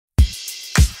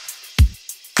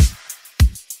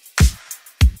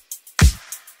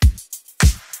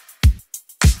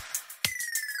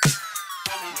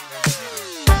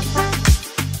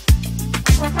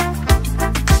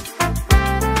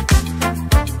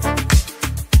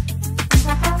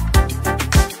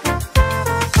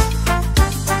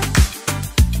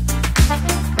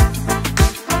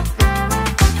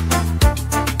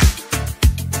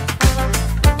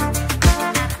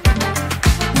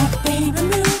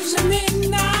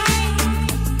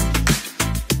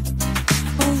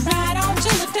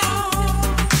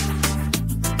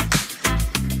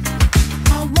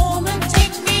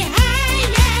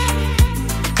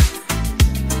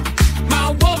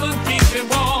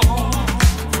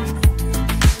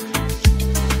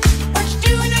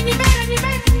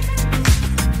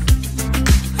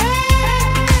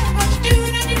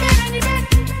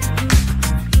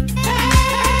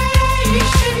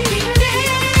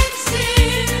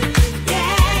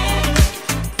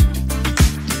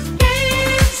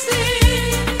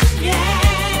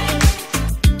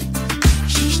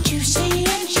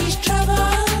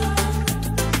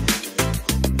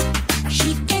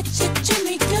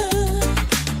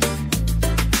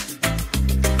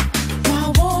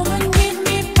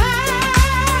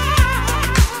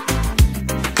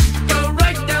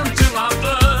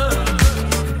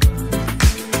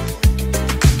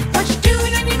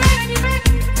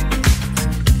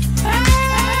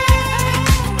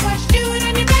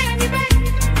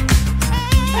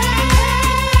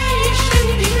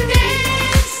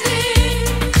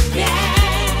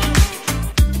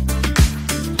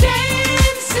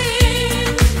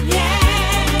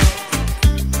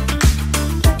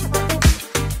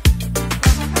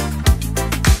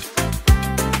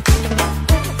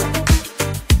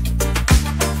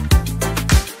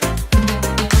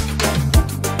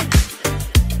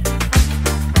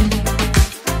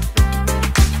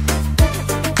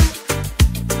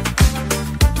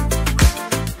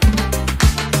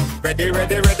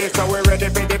Ready, so we ready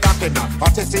for the backing up.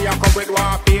 But to see you come with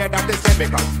warfare, that is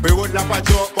chemical. We would love a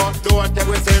joke, but don't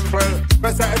take it simple.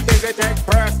 For certain things we take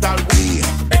personal.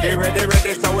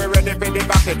 Ready, so we ready for the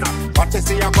backing up. But to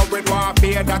see you come with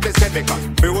warfare, that is chemical.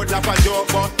 We would love a joke,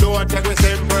 but don't take it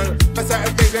simple. For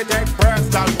certain things we take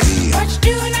personal. What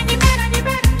you doing on your bed, on your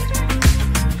bed?